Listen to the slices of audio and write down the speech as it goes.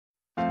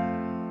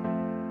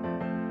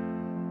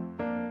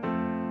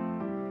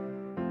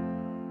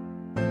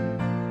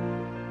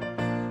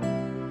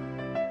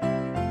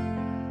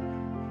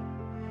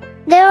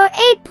There are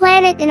 8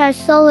 planets in our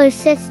solar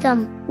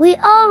system. We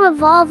all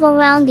revolve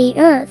around the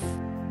Earth.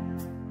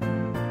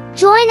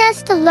 Join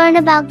us to learn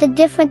about the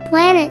different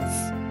planets.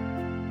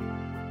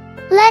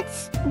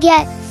 Let's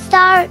get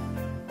started.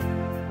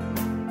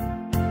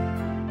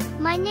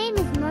 My name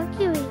is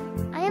Mercury.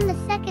 I am the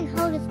second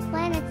hottest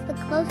planet, the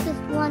closest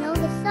one to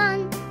the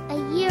Sun.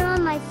 A year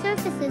on my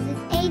surface is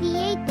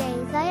 88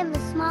 days. I am the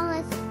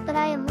smallest, but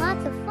I am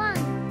lots of fun.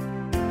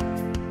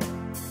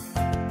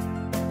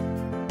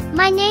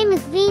 My name is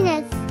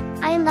Venus.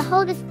 I am the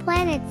hottest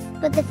planet,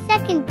 but the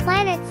second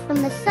planet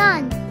from the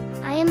Sun.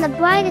 I am the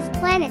brightest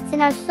planet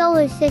in our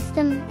solar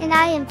system, and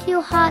I am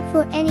too hot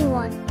for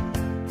anyone.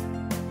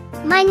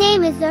 My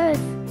name is Earth.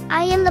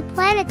 I am the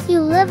planet you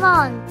live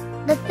on,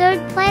 the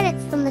third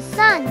planet from the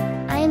Sun.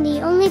 I am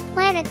the only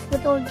planet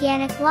with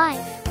organic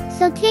life.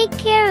 So take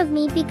care of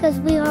me because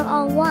we are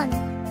all one.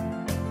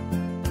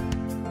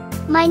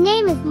 My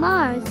name is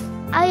Mars.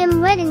 I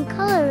am red in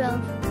color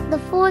of the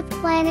fourth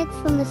planet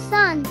from the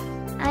Sun.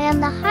 I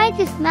am the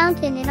highest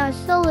mountain in our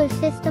solar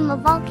system, a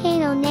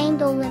volcano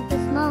named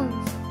Olympus Mons.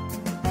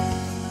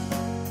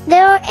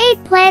 There are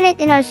 8 planets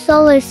in our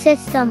solar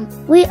system.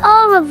 We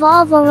all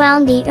revolve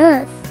around the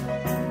Earth.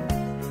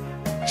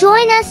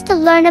 Join us to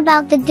learn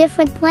about the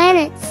different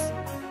planets.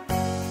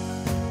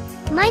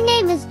 My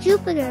name is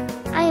Jupiter.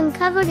 I am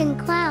covered in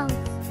clouds.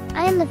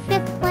 I am the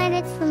 5th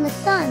planet from the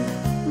Sun.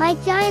 My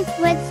giant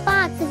red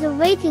spots is a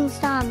raging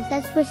storm.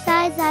 As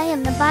precise, I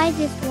am the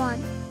biggest one.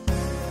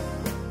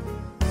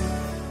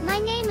 My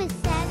name is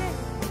Saturn.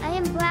 I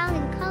am brown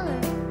in color.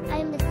 I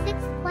am the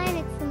 6th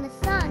planet from the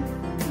Sun.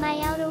 My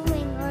outer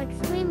wings are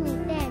extremely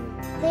thin.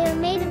 They are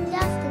made of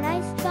dust and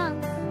ice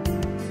chunks.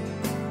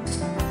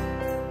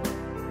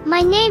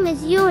 My name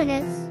is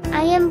Uranus.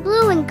 I am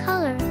blue in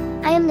color.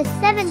 I am the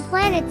 7th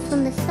planet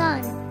from the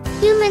Sun.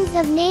 Humans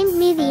have named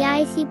me the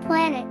icy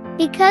planet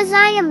because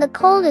I am the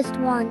coldest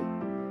one.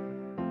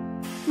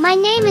 My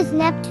name is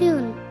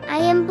Neptune. I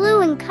am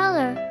blue in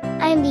color.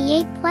 I am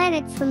the 8th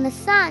planet from the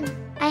Sun.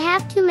 I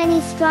have too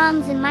many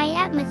storms in my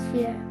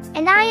atmosphere,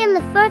 and I am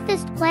the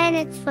furthest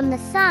planet from the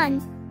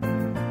Sun.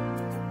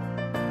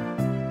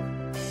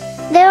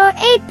 There are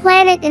 8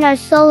 planets in our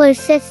solar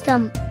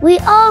system. We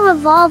all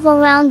revolve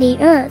around the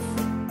Earth.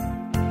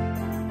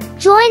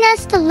 Join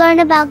us to learn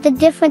about the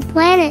different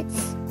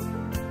planets.